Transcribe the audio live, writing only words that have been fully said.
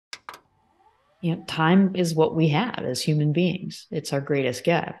time is what we have as human beings. It's our greatest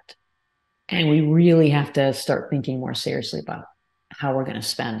gift. And we really have to start thinking more seriously about how we're going to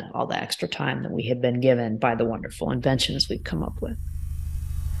spend all the extra time that we have been given by the wonderful inventions we've come up with.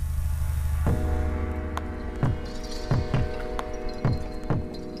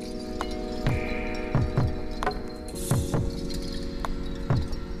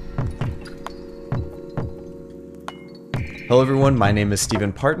 Hello everyone, my name is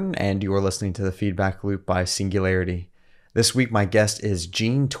Stephen Parton and you are listening to The Feedback Loop by Singularity. This week my guest is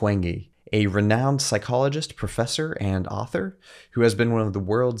Jean Twenge, a renowned psychologist, professor, and author who has been one of the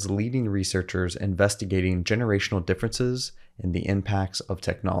world's leading researchers investigating generational differences and the impacts of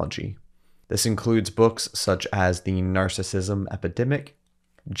technology. This includes books such as The Narcissism Epidemic,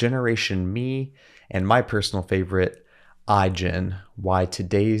 Generation Me, and my personal favorite, iGen, Why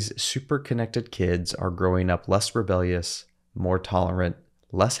Today's Super Connected Kids Are Growing Up Less Rebellious, More Tolerant,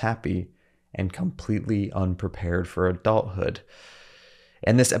 Less Happy, and Completely Unprepared for Adulthood.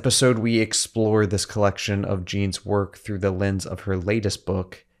 In this episode, we explore this collection of Jean's work through the lens of her latest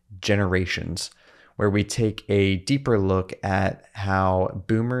book, Generations, where we take a deeper look at how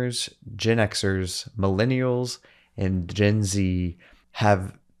boomers, Gen Xers, millennials, and Gen Z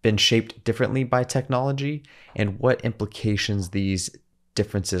have been shaped differently by technology and what implications these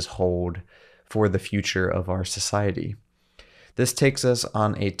differences hold for the future of our society. This takes us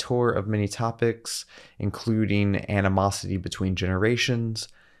on a tour of many topics, including animosity between generations,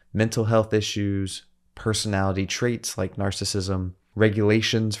 mental health issues, personality traits like narcissism,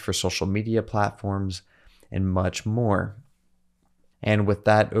 regulations for social media platforms, and much more. And with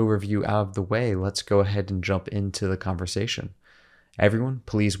that overview out of the way, let's go ahead and jump into the conversation. Everyone,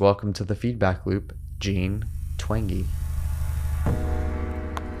 please welcome to the Feedback Loop, Jean Twenge.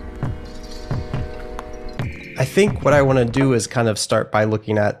 I think what I want to do is kind of start by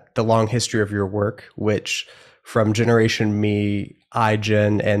looking at the long history of your work, which from Generation Me,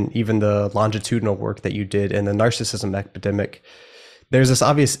 iGen, and even the longitudinal work that you did in the Narcissism Epidemic, there's this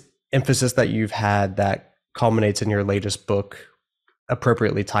obvious emphasis that you've had that culminates in your latest book,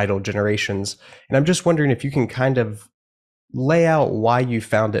 appropriately titled Generations. And I'm just wondering if you can kind of lay out why you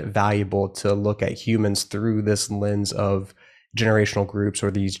found it valuable to look at humans through this lens of generational groups or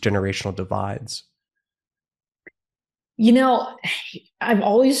these generational divides. I've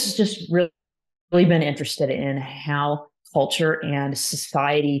always just really been interested in how culture and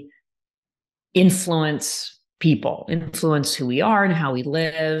society influence people, influence who we are and how we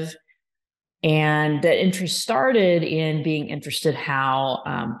live. And that interest started in being interested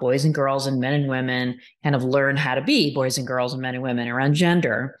how boys and girls and men and women kind of learn how to be boys and girls and men and women around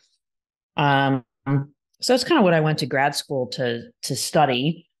gender. So that's kind of what I went to grad school to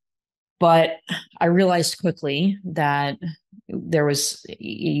study. But I realized quickly that there was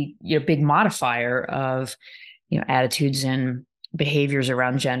a big modifier of attitudes and behaviors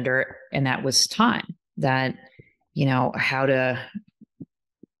around gender, and that was time. That how to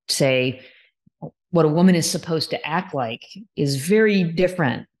say what a woman is supposed to act like is very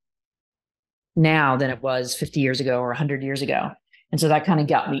different now than it was 50 years ago or 100 years ago. And so that kind of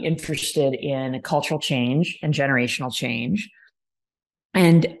got me interested in cultural change and generational change.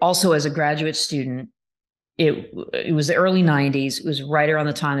 And also as a graduate student, it was the early 90s. It was right around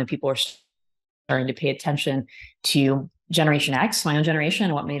the time that people were starting to pay attention to Generation X, my own generation,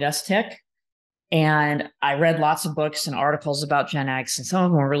 and what made us tick. And I read lots of books and articles about Gen X, and some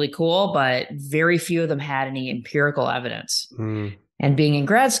of them were really cool, but very few of them had any empirical evidence. And being in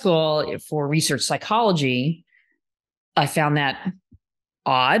grad school for research psychology, I found that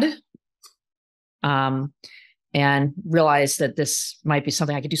odd. And realized that this might be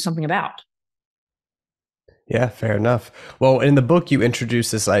something I could do something about. Yeah, fair enough. Well, in the book, you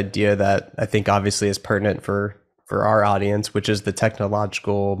introduce this idea that I think obviously is pertinent for our audience, which is the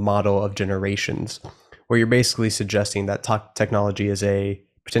technological model of generations, where you're basically suggesting that technology is a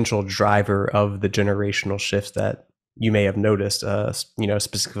potential driver of the generational shifts that you may have noticed,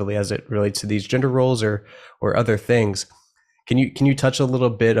 specifically as it relates to these gender roles or other things. Can you touch a little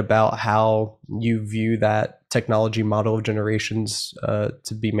bit about how you view that technology model of generations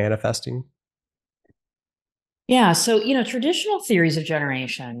to be manifesting? Yeah, so traditional theories of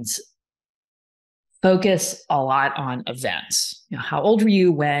generations focus a lot on events. How old were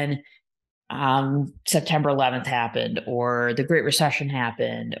you when September 11th happened, or the Great Recession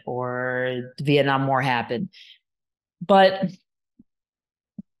happened, or the Vietnam War happened? But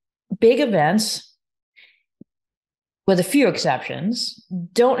big events, with a few exceptions,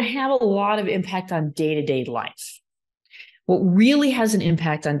 don't have a lot of impact on day-to-day life. What really has an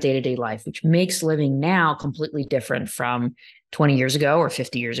impact on day-to-day life, which makes living now completely different from 20 years ago or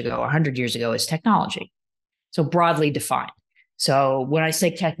 50 years ago or 100 years ago is technology. So broadly defined. So when I say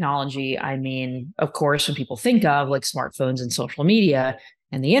technology, I mean, of course, when people think of like smartphones and social media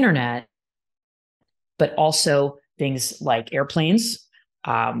and the internet, but also things like airplanes,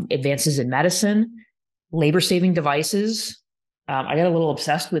 advances in medicine, labor-saving devices. I got a little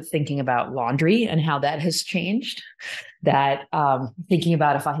obsessed with thinking about laundry and how that has changed. That thinking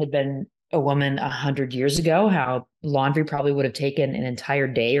about if I had been a woman 100 years ago, how laundry probably would have taken an entire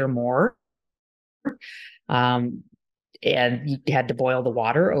day or more. And you had to boil the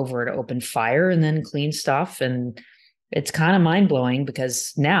water over an open fire and then clean stuff. And it's kind of mind-blowing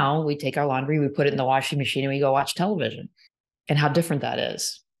because now we take our laundry, we put it in the washing machine, and we go watch television, and how different that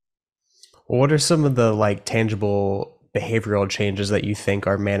is. Well, what are some of the like tangible behavioral changes that you think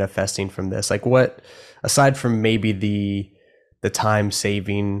are manifesting from this? Like what, aside from maybe the time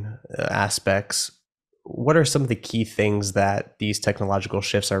saving aspects, what are some of the key things that these technological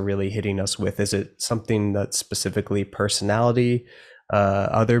shifts are really hitting us with? Is it something that's specifically personality,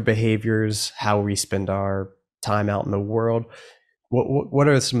 other behaviors, how we spend our time out in the world? What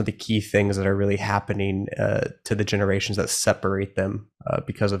are some of the key things that are really happening to the generations that separate them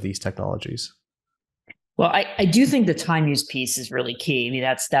because of these technologies? Well, I do think the time use piece is really key. I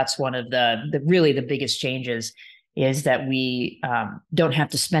mean, that's one of the really the biggest changes is that we don't have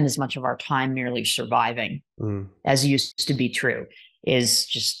to spend as much of our time merely surviving as used to be true, is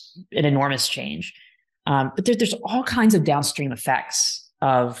just an enormous change. But there's all kinds of downstream effects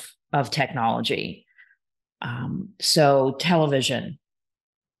of technology. So television,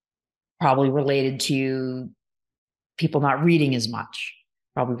 probably related to people not reading as much,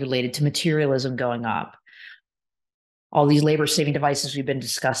 probably related to materialism going up. All these labor-saving devices we've been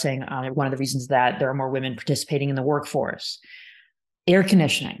discussing, one of the reasons that there are more women participating in the workforce. Air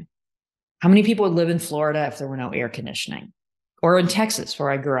conditioning. How many people would live in Florida if there were no air conditioning? Or in Texas, where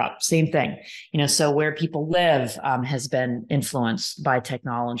I grew up, same thing. So where people live has been influenced by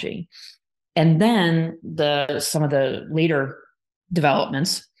technology. And then some of the later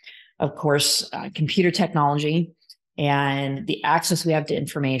developments, of course, computer technology and the access we have to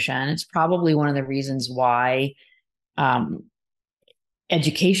information. It's probably one of the reasons why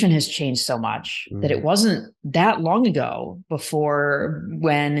education has changed so much that it wasn't that long ago before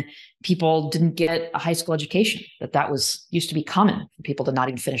when people didn't get a high school education, that was used to be common for people to not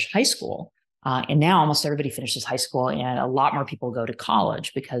even finish high school. And now almost everybody finishes high school, and a lot more people go to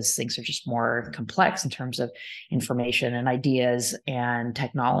college because things are just more complex in terms of information and ideas and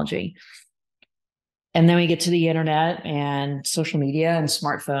technology. And then we get to the internet and social media and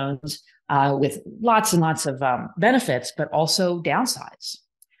smartphones with lots and lots of benefits, but also downsides.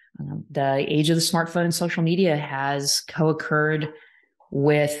 The age of the smartphone and social media has co-occurred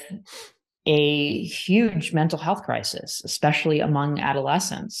with a huge mental health crisis, especially among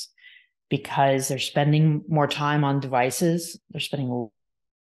adolescents, because they're spending more time on devices. They're spending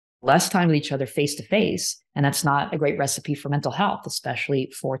less time with each other face to face. And that's not a great recipe for mental health,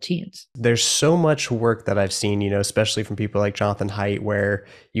 especially for teens. There's so much work that I've seen, especially from people like Jonathan Haidt, where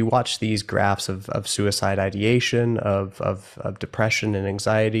you watch these graphs of suicide ideation, of depression and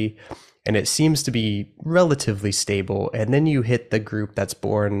anxiety, and it seems to be relatively stable. And then you hit the group that's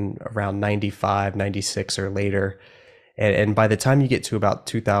born around 95, 96 or later. And by the time you get to about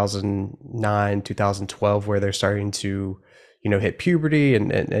 2009, 2012, where they're starting to, hit puberty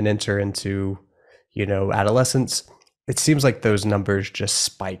and enter into, adolescence, it seems like those numbers just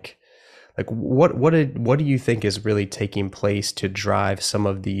spike. Like what do you think is really taking place to drive some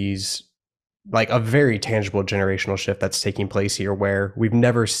of these, like a very tangible generational shift that's taking place here, where we've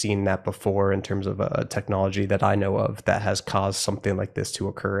never seen that before in terms of a technology that I know of that has caused something like this to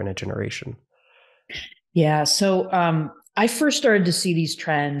occur in a generation? Yeah. So I first started to see these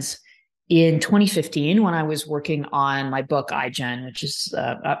trends in 2015 when I was working on my book, iGen, which is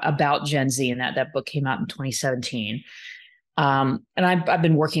about Gen Z. And that book came out in 2017. And I've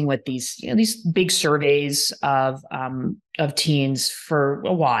been working with these big surveys of teens for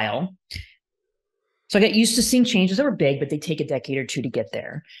a while. So I got used to seeing changes that were big, but they take a decade or two to get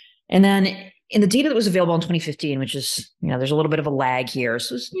there. And then in the data that was available in 2015, which is, there's a little bit of a lag here.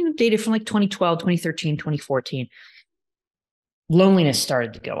 So it's, data from like 2012, 2013, 2014, loneliness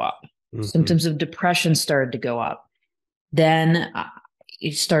started to go up. Mm-hmm. Symptoms of depression started to go up. Then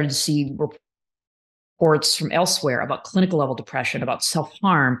you started to see reports from elsewhere about clinical level depression, about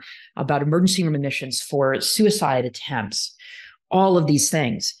self-harm, about emergency room admissions for suicide attempts, all of these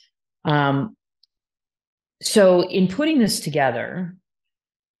things. So in putting this together,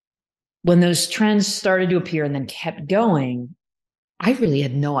 when those trends started to appear and then kept going, I really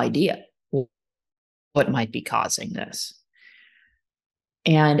had no idea what might be causing this.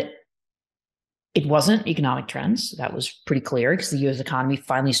 And it wasn't economic trends. That was pretty clear because the US economy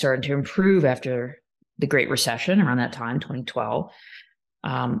finally started to improve after the Great Recession around that time, 2012.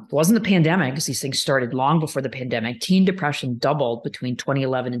 It wasn't the pandemic because these things started long before the pandemic. Teen depression doubled between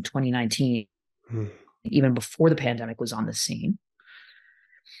 2011 and 2019, even before the pandemic was on the scene.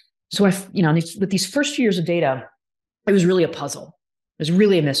 So, with these first few years of data, it was really a puzzle. It was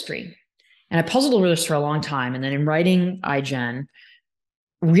really a mystery. And I puzzled over this for a long time. And then in writing iGen,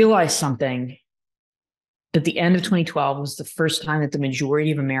 realized something that the end of 2012 was the first time that the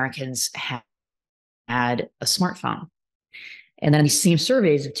majority of Americans had a smartphone. And then these same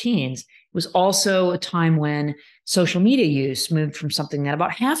surveys of teens, it was also a time when social media use moved from something that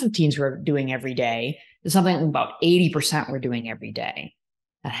about half of teens were doing every day to something about 80% were doing every day.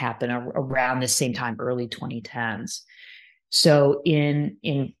 That happened around the same time, early 2010s. So in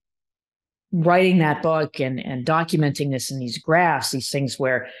writing that book and documenting this in these graphs, these things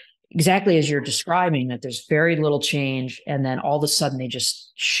where exactly as you're describing, that there's very little change, and then all of a sudden they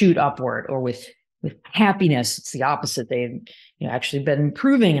just shoot upward. Or with happiness, it's the opposite. They've actually been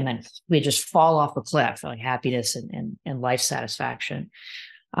improving, and then they just fall off a cliff, like happiness and life satisfaction.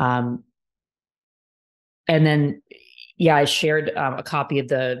 And then, I shared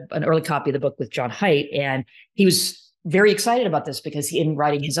an early copy of the book with John Haidt, and he was very excited about this because in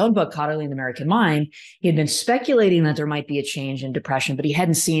writing his own book, Coddling the American Mind, he had been speculating that there might be a change in depression, but he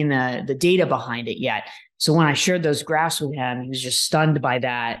hadn't seen the data behind it yet. So when I shared those graphs with him, he was just stunned by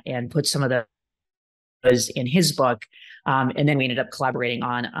that and put some of those in his book. And then we ended up collaborating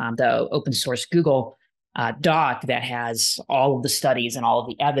on the open source Google doc that has all of the studies and all of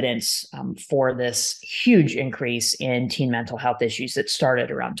the evidence for this huge increase in teen mental health issues that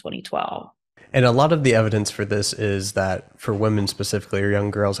started around 2012. And a lot of the evidence for this is that for women specifically, or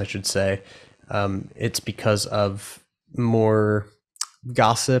young girls, I should say, it's because of more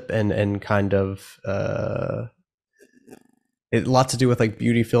gossip and kind of a lot to do with like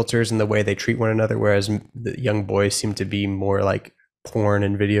beauty filters and the way they treat one another. Whereas the young boys seem to be more like porn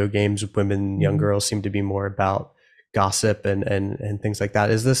and video games. Women, young girls seem to be more about gossip and things like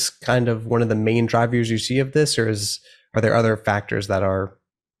that. Is this kind of one of the main drivers you see of this, or are there other factors that are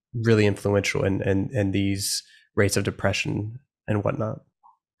really influential in these rates of depression and whatnot?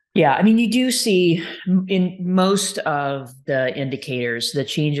 Yeah, I mean, you do see in most of the indicators, the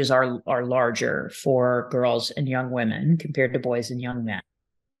changes are larger for girls and young women compared to boys and young men,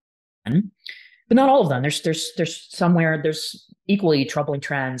 but not all of them. There's equally troubling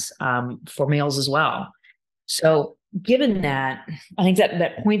trends for males as well. So, given that, I think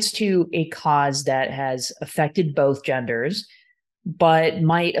that points to a cause that has affected both genders, but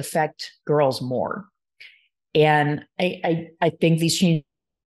might affect girls more. And I think these changes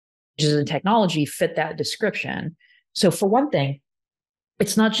in technology fit that description. So for one thing,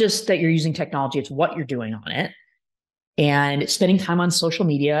 it's not just that you're using technology, it's what you're doing on it. And spending time on social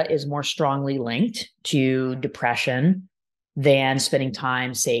media is more strongly linked to depression than spending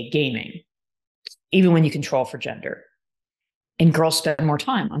time, say, gaming, even when you control for gender. And girls spend more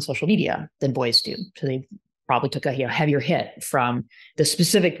time on social media than boys do. So they probably took a heavier hit from the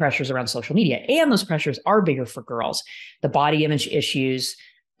specific pressures around social media. And those pressures are bigger for girls. The body image issues.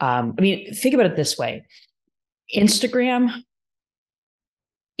 I mean, think about it this way. Instagram,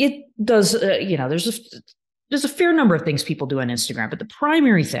 it does, there's a fair number of things people do on Instagram, but the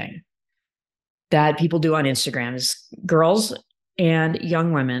primary thing that people do on Instagram is girls and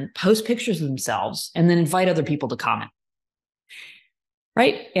young women post pictures of themselves and then invite other people to comment.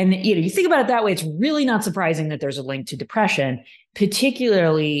 Right. And you think about it that way, it's really not surprising that there's a link to depression,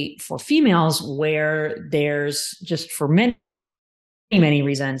 particularly for females, where there's just for many, many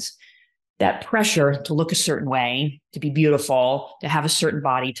reasons, that pressure to look a certain way, to be beautiful, to have a certain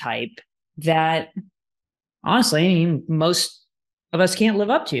body type that honestly, most of us can't live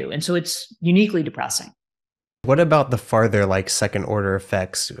up to. And so it's uniquely depressing. What about the farther like second order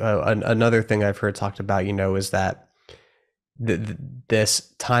effects? Another thing I've heard talked about, is that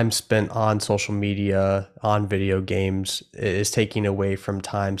this time spent on social media, on video games, is taking away from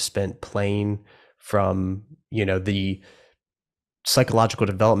time spent playing, from the psychological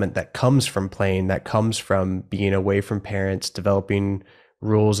development that comes from playing, that comes from being away from parents, developing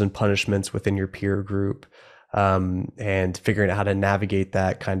rules and punishments within your peer group, and figuring out how to navigate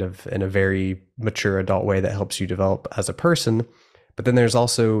that kind of in a very mature adult way that helps you develop as a person. But then there's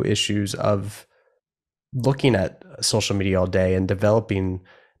also issues of looking at social media all day and developing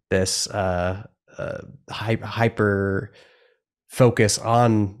this hyper focus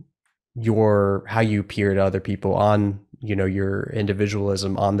on how you appear to other people, on your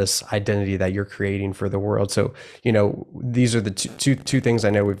individualism, on this identity that you're creating for the world. So, these are the two things I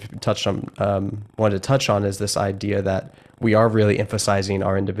know we've touched on, wanted to touch on, is this idea that we are really emphasizing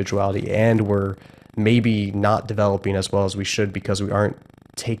our individuality, and we're maybe not developing as well as we should because we aren't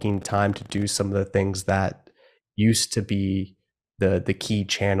taking time to do some of the things that used to be the key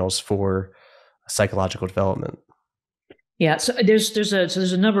channels for psychological development. Yeah, so there's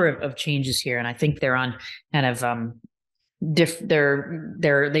a number of changes here, and I think they're on kind of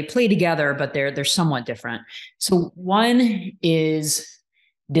they play together, but they're somewhat different. So one is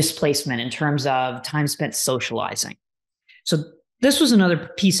displacement in terms of time spent socializing. So this was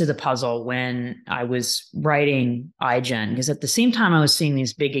another piece of the puzzle when I was writing iGen, because at the same time I was seeing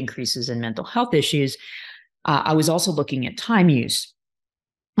these big increases in mental health issues, I was also looking at time use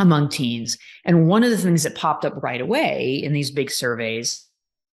among teens. And one of the things that popped up right away in these big surveys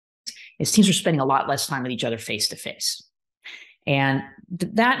is teens are spending a lot less time with each other face to face. And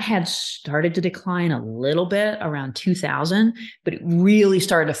that had started to decline a little bit around 2000, but it really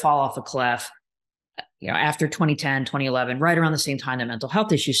started to fall off a cliff, after 2010, 2011, right around the same time that mental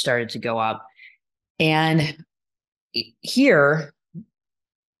health issues started to go up. And here,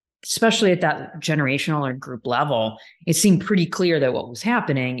 especially at that generational or group level, it seemed pretty clear that what was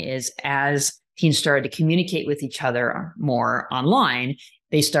happening is, as teens started to communicate with each other more online,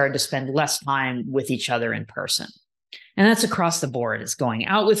 they started to spend less time with each other in person. And that's across the board. It's going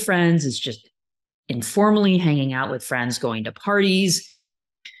out with friends, it's just informally hanging out with friends, going to parties,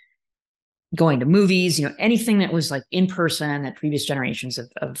 going to movies, anything that was like in person that previous generations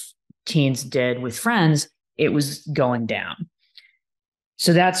of teens did with friends, it was going down.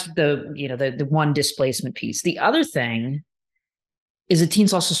 So that's the one displacement piece. The other thing is that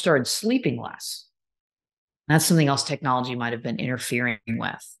teens also started sleeping less. That's something else technology might have been interfering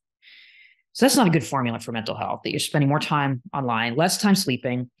with. So that's not a good formula for mental health, that you're spending more time online, less time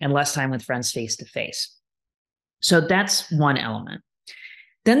sleeping, and less time with friends face to face. So that's one element.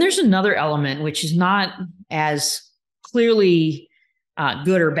 Then there's another element, which is not as clearly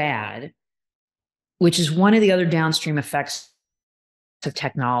good or bad, which is one of the other downstream effects of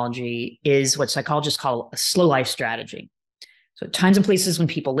technology, is what psychologists call a slow life strategy. So at times and places when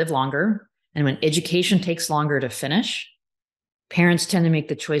people live longer and when education takes longer to finish, parents tend to make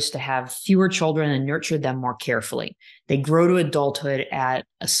the choice to have fewer children and nurture them more carefully. They grow to adulthood at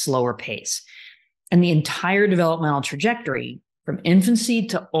a slower pace. And the entire developmental trajectory from infancy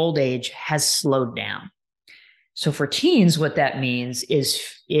to old age has slowed down. So for teens, what that means is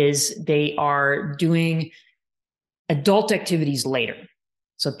they are doing adult activities later.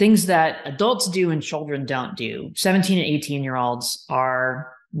 So things that adults do and children don't do. 17 and 18-year-olds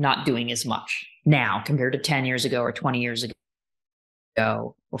are not doing as much now compared to 10 years ago or 20 years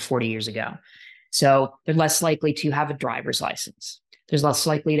ago or 40 years ago. So they're less likely to have a driver's license. They're less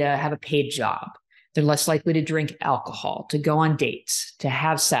likely to have a paid job. They're less likely to drink alcohol, to go on dates, to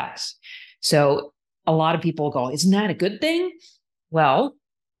have sex. So a lot of people go, isn't that a good thing? Well,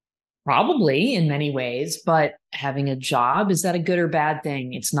 probably in many ways, but having a job, is that a good or bad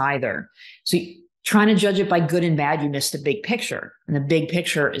thing? It's neither. So trying to judge it by good and bad, you missed the big picture. And the big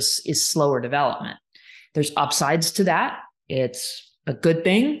picture is slower development. There's upsides to that. It's a good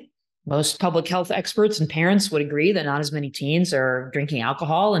thing. Most public health experts and parents would agree that not as many teens are drinking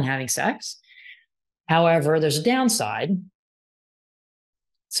alcohol and having sex. However, there's a downside,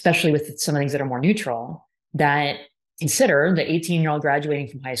 especially with some of the things that are more neutral, that consider the 18-year-old graduating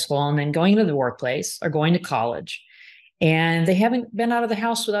from high school and then going into the workplace or going to college. And they haven't been out of the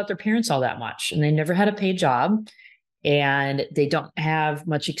house without their parents all that much. And they never had a paid job. And they don't have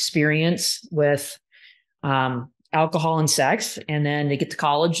much experience with alcohol and sex. And then they get to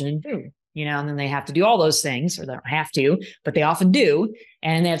college and boom, and then they have to do all those things, or they don't have to, but they often do.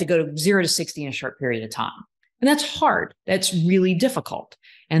 And they have to go to 0 to 60 in a short period of time. And that's hard. That's really difficult.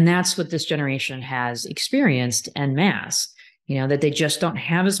 And that's what this generation has experienced en masse, that they just don't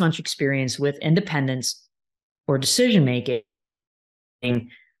have as much experience with independence or decision-making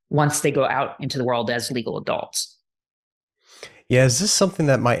once they go out into the world as legal adults. Yeah, is this something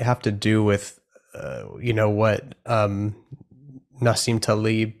that might have to do with, what Nassim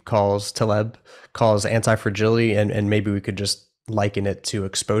Taleb calls anti-fragility, and maybe we could just liken it to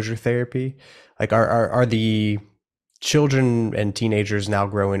exposure therapy? Like, are the children and teenagers now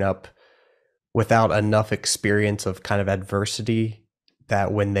growing up without enough experience of kind of adversity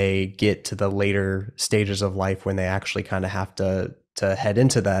that when they get to the later stages of life, when they actually kind of have to head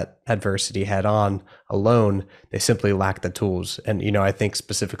into that adversity head on alone, they simply lack the tools? And, I think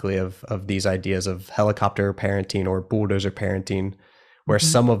specifically of these ideas of helicopter parenting or bulldozer parenting, where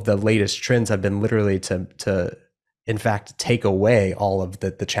some of the latest trends have been literally to in fact take away all of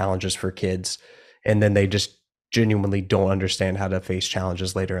the challenges for kids, and then they just genuinely don't understand how to face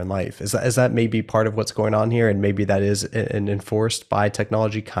challenges later in life. Is that maybe part of what's going on here? And maybe that is enforced by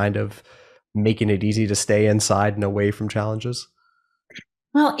technology, kind of making it easy to stay inside and away from challenges?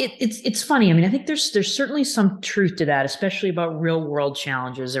 Well, it's funny. I mean, I think there's certainly some truth to that, especially about real world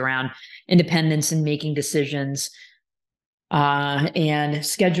challenges around independence and making decisions, and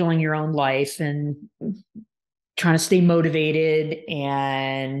scheduling your own life and trying to stay motivated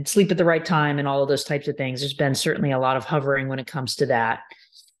and sleep at the right time and all of those types of things. There's been certainly a lot of hovering when it comes to that.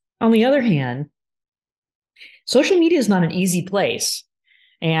 On the other hand, social media is not an easy place.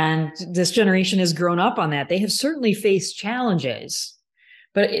 And this generation has grown up on that. They have certainly faced challenges,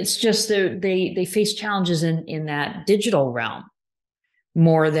 but it's just they face challenges in that digital realm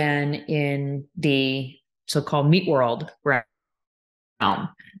more than in the so-called meat world realm,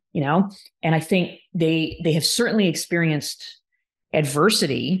 and I think they have certainly experienced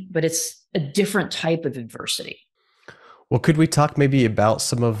adversity, but it's a different type of adversity. Well, could we talk maybe about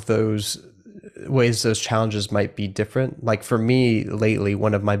some of those ways those challenges might be different? Like for me lately,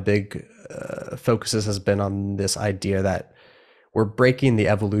 one of my big focuses has been on this idea that we're breaking the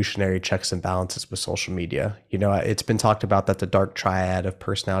evolutionary checks and balances with social media. It's been talked about that the dark triad of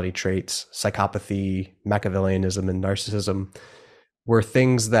personality traits, psychopathy, Machiavellianism, and narcissism, were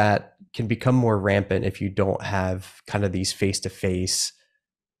things that can become more rampant if you don't have kind of these face-to-face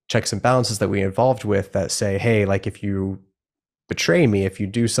checks and balances that we involved with that say, hey, like if you betray me, if you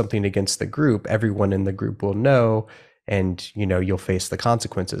do something against the group, everyone in the group will know, and you'll face the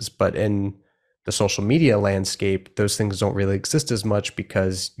consequences. But in the social media landscape, those things don't really exist as much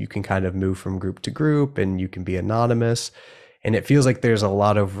because you can kind of move from group to group and you can be anonymous. And it feels like there's a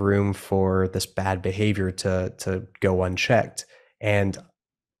lot of room for this bad behavior to go unchecked. And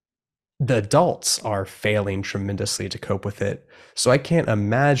the adults are failing tremendously to cope with it. So I can't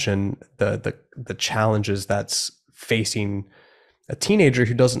imagine the challenges that's facing a teenager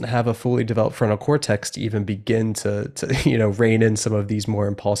who doesn't have a fully developed frontal cortex to even begin to rein in some of these more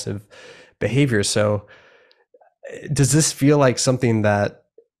impulsive behaviors. So does this feel like something that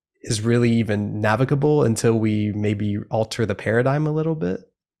is really even navigable until we maybe alter the paradigm a little bit?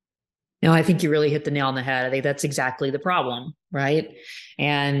 No, I think you really hit the nail on the head. I think that's exactly the problem, right?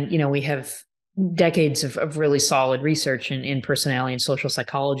 And, we have decades of really solid research in personality and social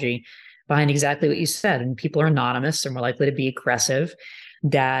psychology behind exactly what you said. And people are anonymous, they're more likely to be aggressive.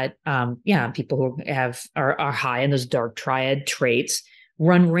 That, people who are high in those dark triad traits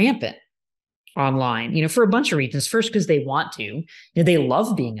run rampant online, for a bunch of reasons. First, because they want to, they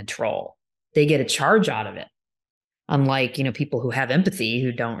love being a troll. They get a charge out of it. Unlike, people who have empathy,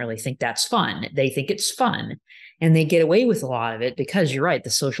 who don't really think that's fun. They think it's fun and they get away with a lot of it because you're right, the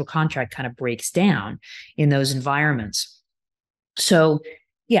social contract kind of breaks down in those environments. So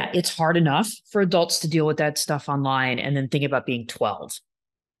yeah, it's hard enough for adults to deal with that stuff online and then think about being 12.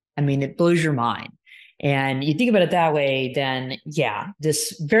 I mean, it blows your mind. And you think about it that way, then yeah,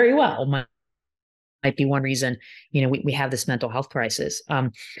 this very well might be one reason, we have this mental health crisis.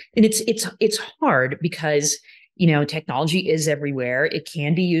 And it's hard because technology is everywhere. It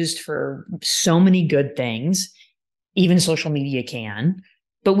can be used for so many good things. Even social media can.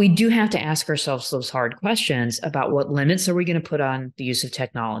 But we do have to ask ourselves those hard questions about what limits are we going to put on the use of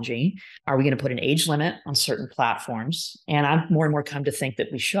technology? Are we going to put an age limit on certain platforms? And I've more and more come to think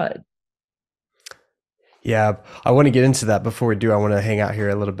that we should. Yeah, I want to get into that. Before we do, I want to hang out here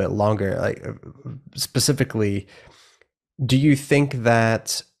a little bit longer. Like specifically, do you think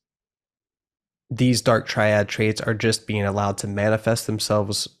that these dark triad traits are just being allowed to manifest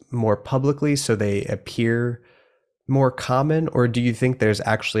themselves more publicly so they appear more common? Or do you think there's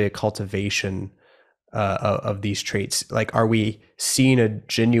actually a cultivation of these traits? Like, are we seeing a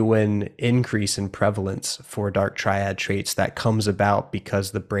genuine increase in prevalence for dark triad traits that comes about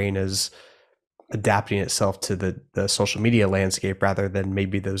because the brain is adapting itself to the social media landscape rather than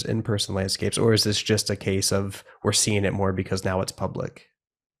maybe those in-person landscapes? Or is this just a case of we're seeing it more because now it's public?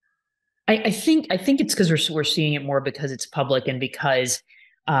 I think it's because we're seeing it more because it's public and because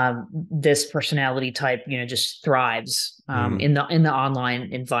this personality type, just thrives in the online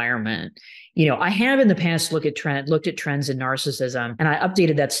environment. I have in the past looked at trends in narcissism, and I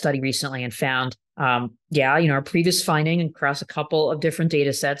updated that study recently and found, our previous finding across a couple of different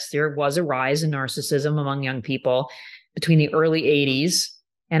data sets, there was a rise in narcissism among young people between the early 80s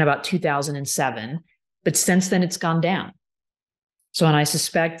and about 2007. But since then, it's gone down. So, and I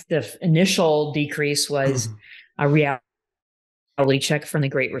suspect the initial decrease was a reality check from the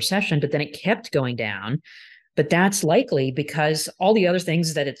Great Recession, but then it kept going down But that's likely because all the other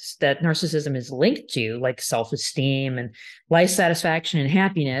things that narcissism is linked to, like self-esteem and life satisfaction and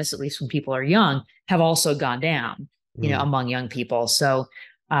happiness, at least when people are young, have also gone down, among young people. So,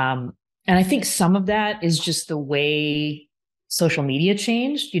 and I think some of that is just the way social media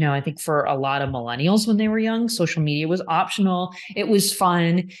changed. I think for a lot of millennials when they were young, social media was optional. It was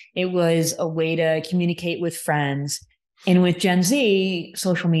fun. It was a way to communicate with friends. And with Gen Z,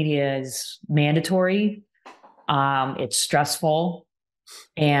 social media is mandatory. It's stressful,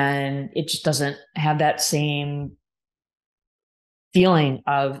 and it just doesn't have that same feeling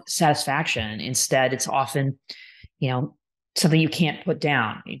of satisfaction. Instead, it's often, something you can't put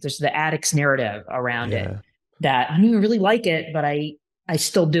down. There's the addict's narrative around it that I don't even really like it, but I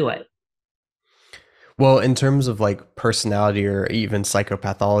still do it. Well, in terms of like personality or even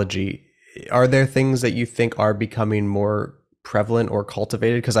psychopathology, are there things that you think are becoming more prevalent or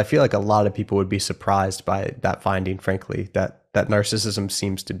cultivated? Because I feel like a lot of people would be surprised by that finding, frankly, that narcissism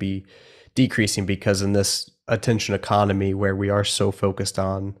seems to be decreasing, because in this attention economy where we are so focused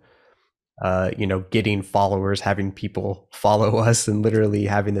on getting followers, having people follow us, and literally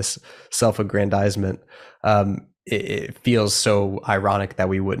having this self-aggrandizement, it feels so ironic that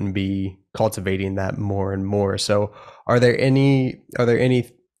we wouldn't be cultivating that more and more. So are there any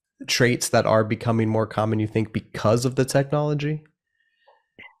traits that are becoming more common, you think, because of the technology?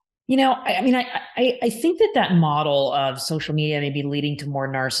 I think that model of social media maybe leading to more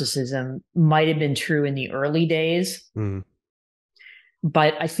narcissism might have been true in the early days,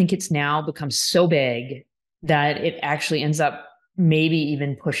 but I think it's now become so big that it actually ends up maybe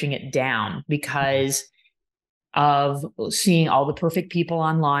even pushing it down because of seeing all the perfect people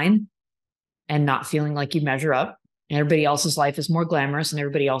online and not feeling like you measure up. And everybody else's life is more glamorous and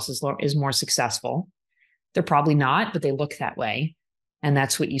everybody else is more successful. They're probably not, but they look that way. And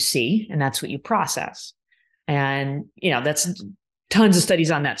that's what you see, and that's what you process. And, that's tons of studies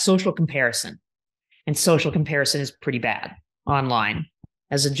on that. Social comparison. And social comparison is pretty bad online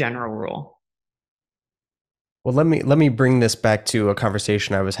as a general rule. Well, let me bring this back to a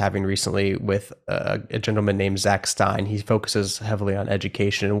conversation I was having recently with a gentleman named Zach Stein. He focuses heavily on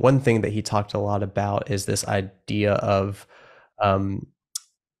education. And one thing that he talked a lot about is this idea of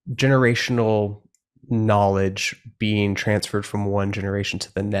generational knowledge being transferred from one generation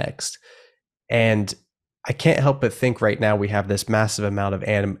to the next. And I can't help but think right now we have this massive amount of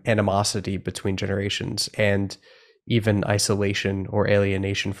animosity between generations, and even isolation or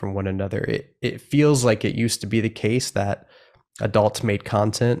alienation from one another. It feels like it used to be the case that adults made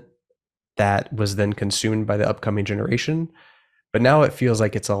content that was then consumed by the upcoming generation. But now it feels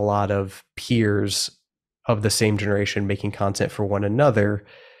like it's a lot of peers of the same generation making content for one another.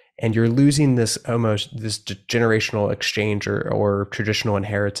 And you're losing this generational exchange or traditional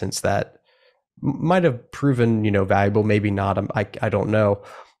inheritance that might have proven, valuable, maybe not. I don't know.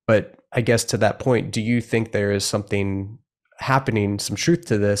 But I guess to that point, do you think there is something happening, some truth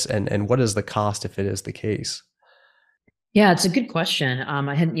to this? And what is the cost if it is the case? Yeah, it's a good question.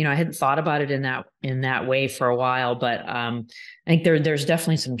 I hadn't thought about it in that way for a while, but I think there's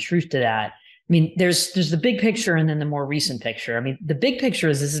definitely some truth to that. I mean, there's the big picture and then the more recent picture. I mean, the big picture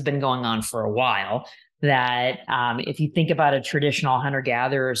is this has been going on for a while. That if you think about a traditional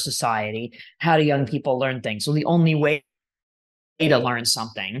hunter-gatherer society, how do young people learn things? Well, the only way to learn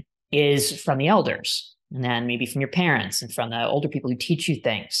something is from the elders, and then maybe from your parents and from the older people who teach you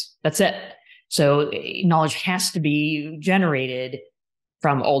things. That's it. So knowledge has to be generated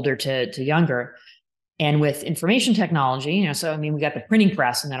from older to younger. And with information technology, we got the printing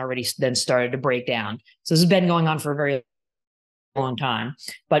press, and that already then started to break down. So this has been going on for a very long time.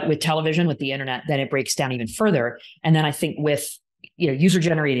 But with television, with the internet, then it breaks down even further. And then I think with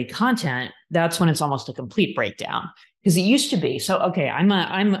user-generated content, that's when it's almost a complete breakdown. Because it used to be, so okay, I'm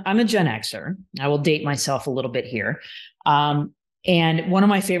a Gen Xer. I will date myself a little bit here. And one of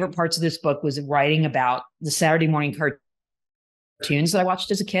my favorite parts of this book was writing about the Saturday morning cartoons that I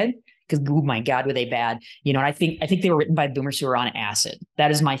watched as a kid. Because, oh my God, were they bad? And I think they were written by boomers who were on acid.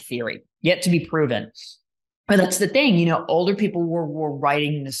 That is my theory, yet to be proven. But that's the thing, older people were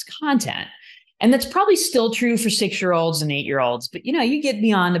writing this content. And that's probably still true for 6-year-olds and 8-year-olds. But, you get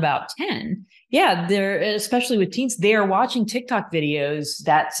beyond about 10. Yeah, they're, especially with teens, they are watching TikTok videos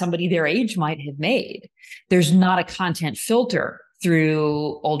that somebody their age might have made. There's not a content filter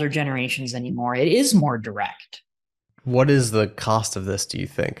through older generations anymore. It is more direct. What is the cost of this, do you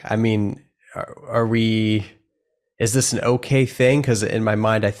think? I mean, is this an okay thing? Because in my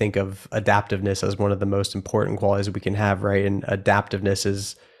mind, I think of adaptiveness as one of the most important qualities we can have, right? And adaptiveness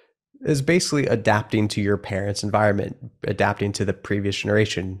is basically adapting to your parents' environment, adapting to the previous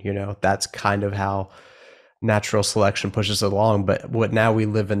generation. That's kind of how natural selection pushes it along. But what now we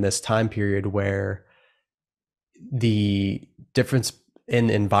live in this time period where the difference in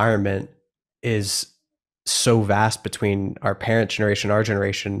environment is so vast between our parents' generation, our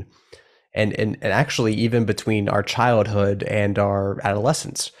generation, and actually even between our childhood and our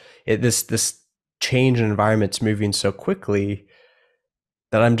adolescence. This change in environment's moving so quickly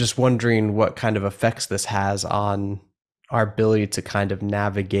that I'm just wondering what kind of effects this has on our ability to kind of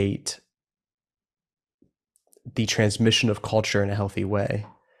navigate the transmission of culture in a healthy way.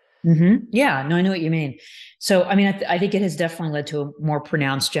 Mm-hmm. Yeah, no, I know what you mean. So, I mean, I think it has definitely led to more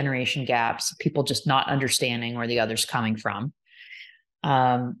pronounced generation gaps, people just not understanding where the other's coming from.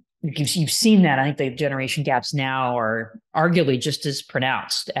 You've seen that. I think the generation gaps now are arguably just as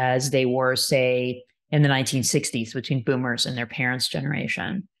pronounced as they were, say, in the 1960s between boomers and their parents'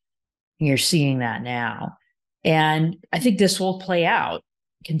 generation. You're seeing that now. And I think this will play out,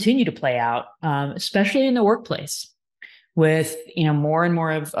 continue to play out, especially in the workplace with, more and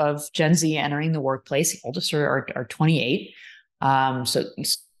more of Gen Z entering the workplace. The oldest are 28.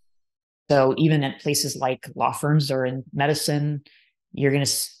 So even at places like law firms or in medicine,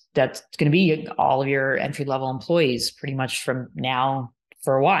 that's going to be all of your entry level employees pretty much from now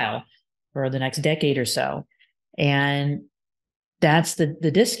for a while, for the next decade or so. And that's the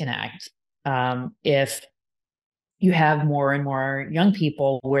disconnect. If you have more and more young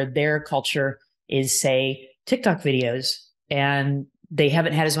people where their culture is, say, TikTok videos, and they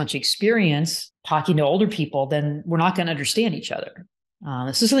haven't had as much experience talking to older people, then we're not going to understand each other.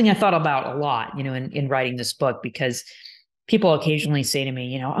 This is something I thought about a lot, in writing this book, because people occasionally say to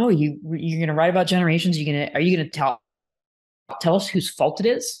me, oh, you're going to write about generations. Are you going to tell us whose fault it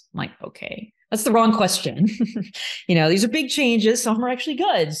is? I'm like, okay, that's the wrong question. These are big changes. Some are actually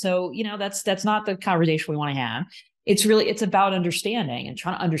good. So, that's not the conversation we want to have. It's about understanding and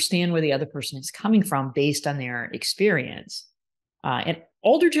trying to understand where the other person is coming from based on their experience. And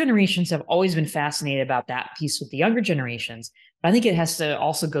older generations have always been fascinated about that piece with the younger generations. But I think it has to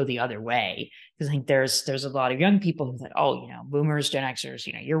also go the other way, because I think there's a lot of young people who think, oh, boomers, Gen Xers,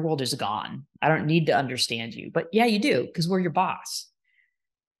 your world is gone. I don't need to understand you. But yeah, you do, because we're your boss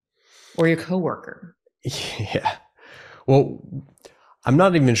or your coworker. Yeah. Well, I'm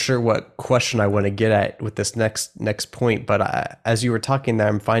not even sure what question I want to get at with this next point, but as you were talking there,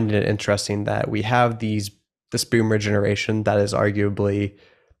 I'm finding it interesting that we have this boomer generation that is arguably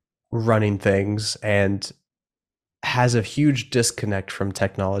running things and has a huge disconnect from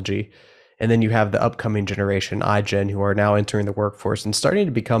technology. And then you have the upcoming generation, iGen, who are now entering the workforce and starting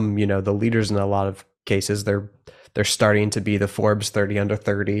to become, the leaders in a lot of cases. They're starting to be the Forbes 30 under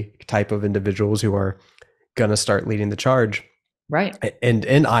 30 type of individuals who are going to start leading the charge. Right. And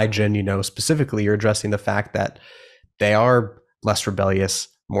in iGen, specifically, you're addressing the fact that they are less rebellious,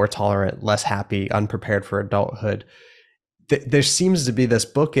 more tolerant, less happy, unprepared for adulthood. There seems to be this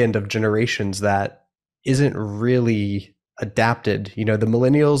bookend of generations that isn't really adapted. The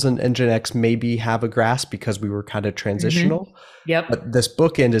millennials and Gen X maybe have a grasp because we were kind of transitional. Mm-hmm. Yep. But this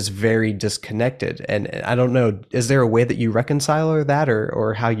bookend is very disconnected. And I don't know, is there a way that you reconcile that,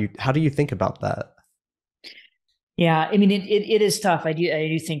 or how do you think about that? Yeah, I mean, it is tough. I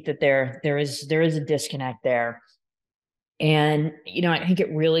do think that there is a disconnect there, and I think it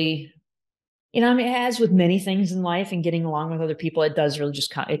really, I mean, as with many things in life and getting along with other people, it does really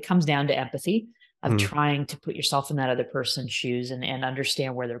it comes down to empathy of trying to put yourself in that other person's shoes and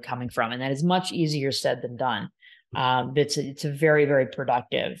understand where they're coming from, and that is much easier said than done. It's a very, very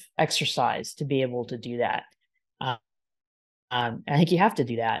productive exercise to be able to do that. I think you have to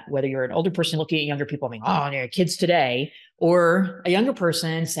do that, whether you're an older person looking at younger people, I mean, oh, they're kids today, or a younger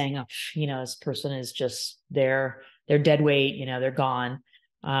person saying, oh, this person is just they're dead weight, they're gone.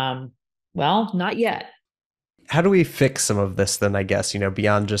 Well, not yet. How do we fix some of this then, I guess,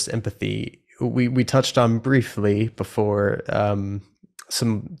 beyond just empathy? We touched on briefly before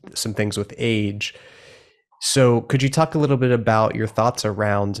some things with age. So could you talk a little bit about your thoughts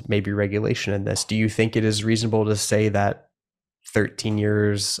around maybe regulation in this? Do you think it is reasonable to say that 13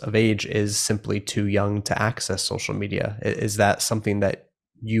 years of age is simply too young to access social media? Is that something that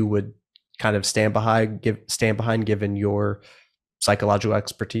you would kind of stand behind given your psychological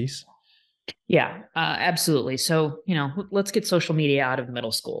expertise? Yeah, absolutely. So, let's get social media out of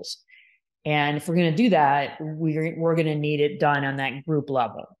middle schools. And if we're going to do that, we're going to need it done on that group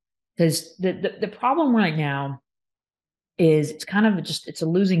level. Because the problem right now is it's kind of it's a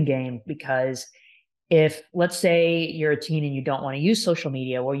losing game, because if, let's say, you're a teen and you don't want to use social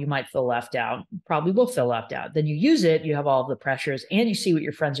media, well, you might feel left out, probably will feel left out. Then you use it, you have all of the pressures, and you see what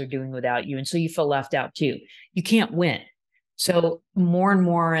your friends are doing without you. And so you feel left out too. You can't win. So more and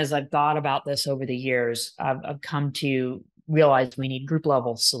more, as I've thought about this over the years, I've come to realize we need group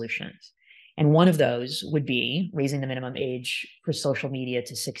level solutions. And one of those would be raising the minimum age for social media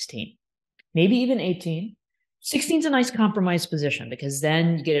to 16, maybe even 18. 16 is a nice compromise position because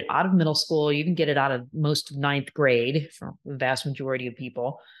then you get it out of middle school. You can get it out of most of ninth grade for the vast majority of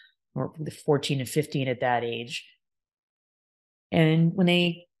people, or the 14 and 15 at that age. And when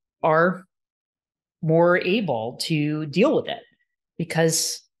they are more able to deal with it,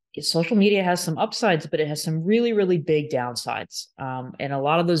 because social media has some upsides, but it has some really, really big downsides. And a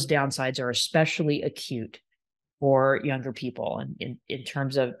lot of those downsides are especially acute for younger people. And in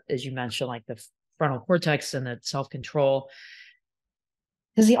terms of, as you mentioned, like the frontal cortex and the self-control,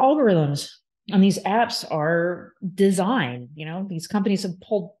 because the algorithms on these apps are designed, these companies have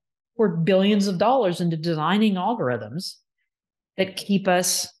poured billions of dollars into designing algorithms that keep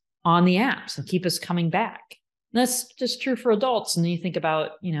us on the apps and keep us coming back. And that's just true for adults. And then you think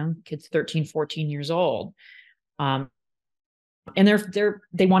about, kids 13, 14 years old. And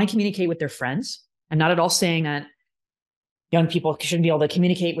they want to communicate with their friends. I'm not at all saying that young people shouldn't be able to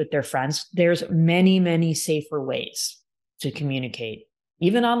communicate with their friends. There's many, many safer ways to communicate,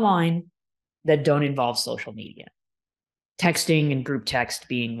 even online, that don't involve social media. Texting and group text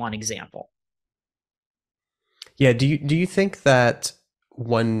being one example. Yeah. Do you think that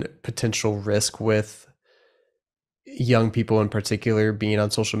one potential risk with young people in particular being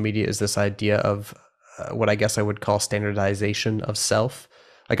on social media is this idea of what I guess I would call standardization of self?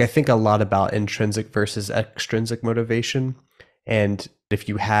 Like, I think a lot about intrinsic versus extrinsic motivation. And if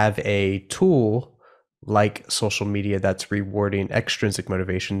you have a tool like social media that's rewarding extrinsic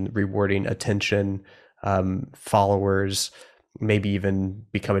motivation, rewarding attention, followers, maybe even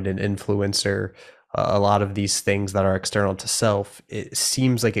becoming an influencer, a lot of these things that are external to self, it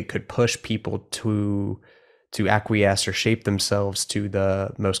seems like it could push people to acquiesce or shape themselves to the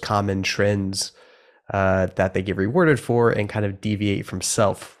most common trends that they get rewarded for and kind of deviate from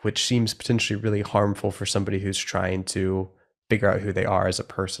self, which seems potentially really harmful for somebody who's trying to figure out who they are as a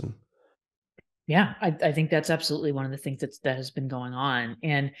person. Yeah, I think that's absolutely one of the things that has been going on.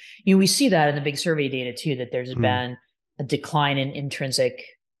 And, we see that in the big survey data too, that there's been a decline in intrinsic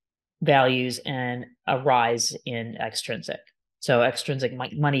values and a rise in extrinsic. So extrinsic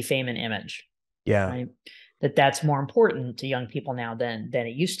money, fame, and image. Yeah. Right. That's more important to young people now than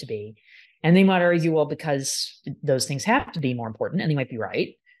it used to be. And they might argue, well, because those things have to be more important, and they might be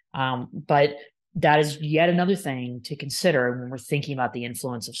right. But that is yet another thing to consider when we're thinking about the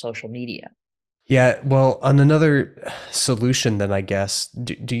influence of social media. Yeah. Well, on another solution, then I guess,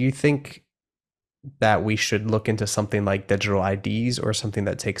 do you think that we should look into something like digital IDs or something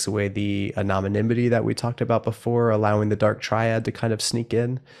that takes away the anonymity that we talked about before, allowing the dark triad to kind of sneak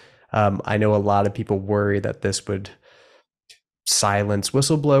in? I know a lot of people worry that this would silence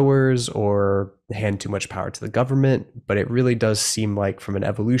whistleblowers or hand too much power to the government, but it really does seem like, from an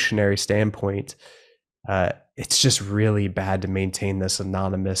evolutionary standpoint, it's just really bad to maintain this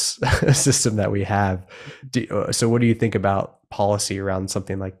anonymous system that we have. So what do you think about policy around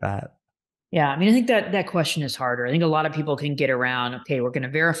something like that? Yeah, I mean, I think that question is harder. I think a lot of people can get around, okay, we're going to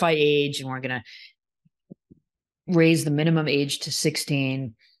verify age and we're going to raise the minimum age to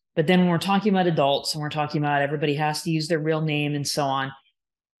 16. But then when we're talking about adults and we're talking about everybody has to use their real name and so on,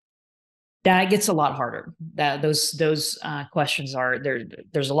 that gets a lot harder. Those questions are there.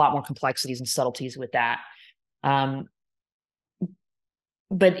 There's a lot more complexities and subtleties with that. But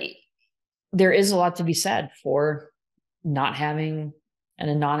there is a lot to be said for not having an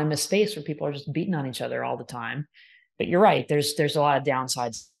anonymous space where people are just beating on each other all the time. But you're right. There's a lot of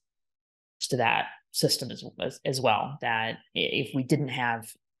downsides to that system as well. That if we didn't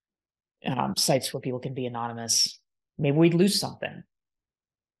have sites where people can be anonymous, maybe we'd lose something.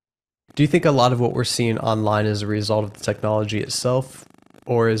 Do you think a lot of what we're seeing online is a result of the technology itself,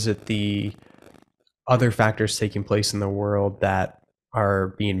 or is it the other factors taking place in the world that are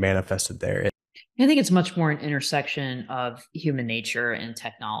being manifested there? I think it's much more an intersection of human nature and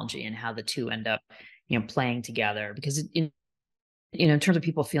technology and how the two end up, playing together. Because in terms of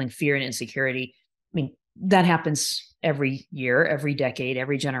people feeling fear and insecurity, I mean, that happens every year, every decade,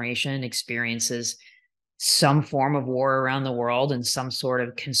 every generation experiences some form of war around the world and some sort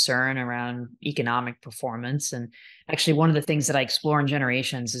of concern around economic performance. And actually, one of the things that I explore in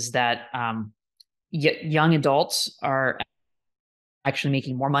Generations is that young adults are actually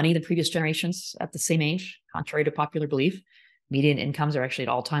making more money than previous generations at the same age, contrary to popular belief. Median incomes are actually at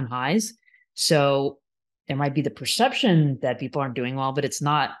all-time highs. So there might be the perception that people aren't doing well, but it's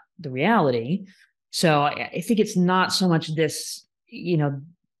not the reality. So I think it's not so much this,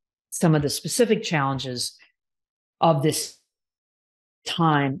 some of the specific challenges of this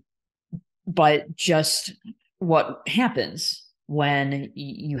time, but just what happens when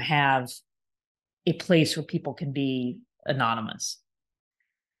you have a place where people can be anonymous.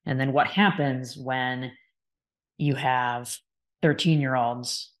 And then what happens when you have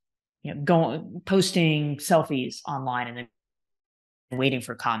 13-year-olds, posting selfies online and then waiting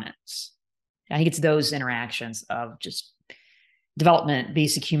for comments. I think it's those interactions of just development,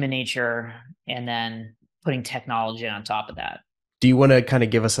 basic human nature, and then putting technology on top of that. Do you want to kind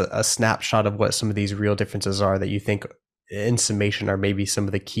of give us a snapshot of what some of these real differences are that you think, in summation, are maybe some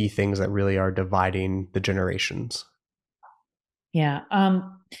of the key things that really are dividing the generations? Yeah.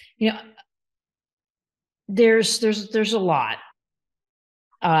 There's a lot.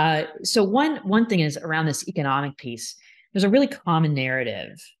 So one thing is around this economic piece. There's a really common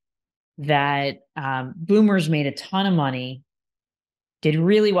narrative that boomers made a ton of money, did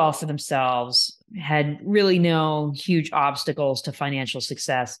really well for themselves, had really no huge obstacles to financial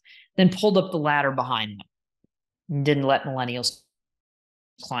success, then pulled up the ladder behind them and didn't let millennials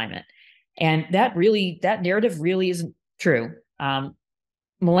climb it. And that narrative really isn't true.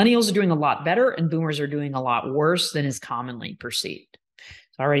 Millennials are doing a lot better and boomers are doing a lot worse than is commonly perceived.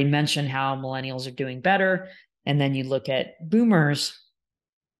 So I already mentioned how millennials are doing better. And then you look at boomers,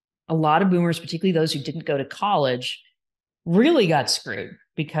 a lot of boomers, particularly those who didn't go to college, really got screwed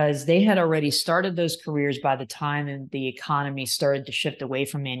because they had already started those careers by the time the economy started to shift away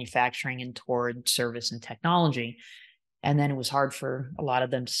from manufacturing and toward service and technology. And then it was hard for a lot of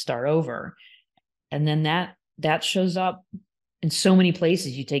them to start over. And then that shows up in so many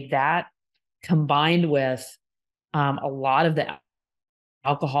places. You take that combined with a lot of the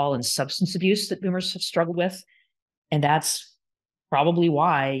alcohol and substance abuse that boomers have struggled with. And that's probably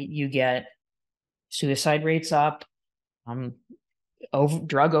why you get suicide rates up,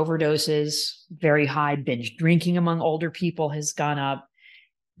 drug overdoses, very high. Binge drinking among older people has gone up.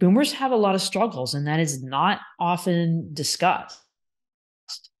 Boomers have a lot of struggles, and that is not often discussed.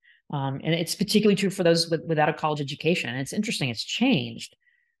 And it's particularly true for those without a college education. And it's interesting, it's changed.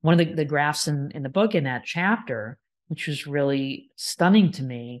 One of the graphs in the book in that chapter, which was really stunning to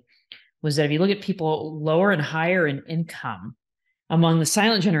me, was that if you look at people lower and higher in income, among the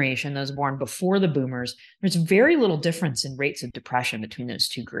silent generation, those born before the boomers, there's very little difference in rates of depression between those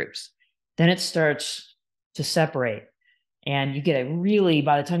two groups. Then it starts to separate. And you get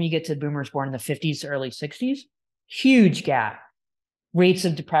by the time you get to boomers born in the 50s, early 60s, huge gap. Rates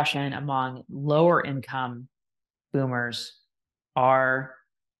of depression among lower income boomers are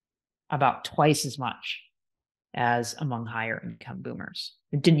about twice as much as among higher income boomers.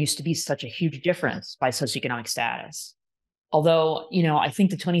 It didn't used to be such a huge difference by socioeconomic status. Although, I think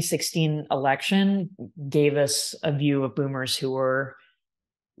the 2016 election gave us a view of boomers who were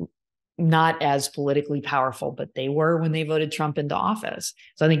not as politically powerful, but they were when they voted Trump into office.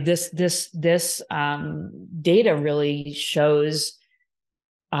 So I think this data really shows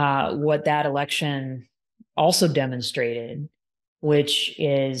what that election also demonstrated, which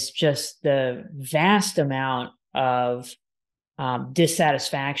is just the vast amount of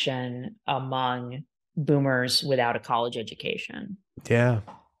dissatisfaction among boomers without a college education. Yeah,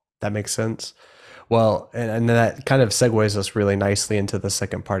 that makes sense. Well, and that kind of segues us really nicely into the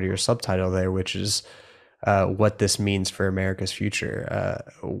second part of your subtitle there, which is what this means for America's future.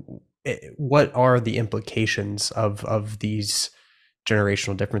 What are the implications of these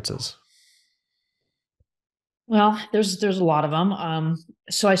generational differences? Well, there's a lot of them.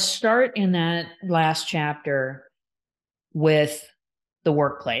 So I start in that last chapter with the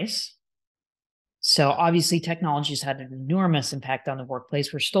workplace. So obviously technology has had an enormous impact on the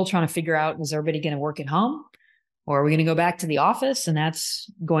workplace. We're still trying to figure out, is everybody going to work at home or are we going to go back to the office? And that's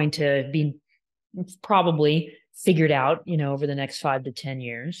going to be probably figured out, over the next 5 to 10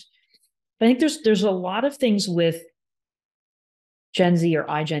 years. But I think there's a lot of things with Gen Z or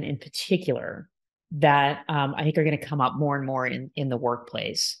iGen in particular that I think are going to come up more and more in the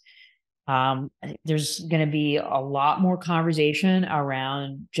workplace. There's going to be a lot more conversation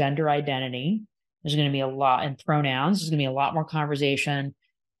around gender identity. There's going to be a lot in pronouns. There's going to be a lot more conversation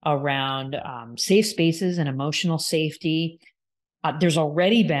around safe spaces and emotional safety. There's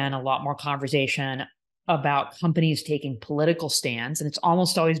already been a lot more conversation about companies taking political stands, and it's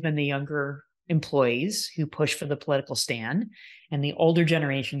almost always been the younger employees who push for the political stand and the older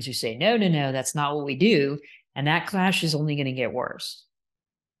generations who say, no, that's not what we do. And that clash is only going to get worse.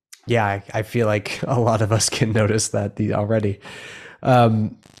 Yeah, I feel like a lot of us can notice that already.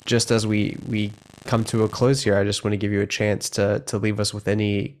 Just as we come to a close here, I just want to give you a chance to leave us with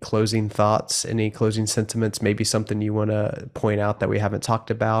any closing thoughts, any closing sentiments, maybe something you want to point out that we haven't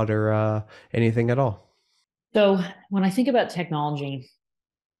talked about or anything at all. So when I think about technology,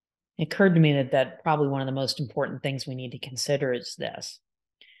 it occurred to me that probably one of the most important things we need to consider is this,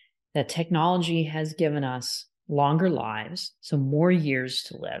 that technology has given us longer lives, so more years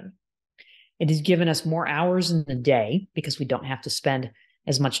to live. It has given us more hours in the day because we don't have to spend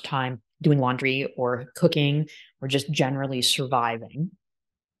as much time doing laundry or cooking or just generally surviving.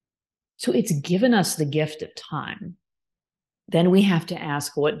 So it's given us the gift of time. Then we have to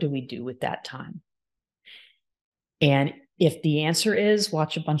ask, what do we do with that time? And if the answer is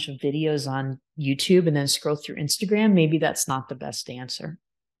watch a bunch of videos on YouTube and then scroll through Instagram, maybe that's not the best answer.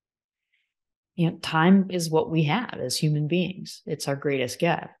 Time is what we have as human beings. It's our greatest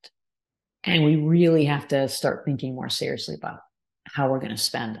gift. And we really have to start thinking more seriously about how we're going to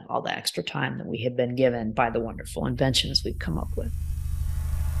spend all the extra time that we have been given by the wonderful inventions we've come up with.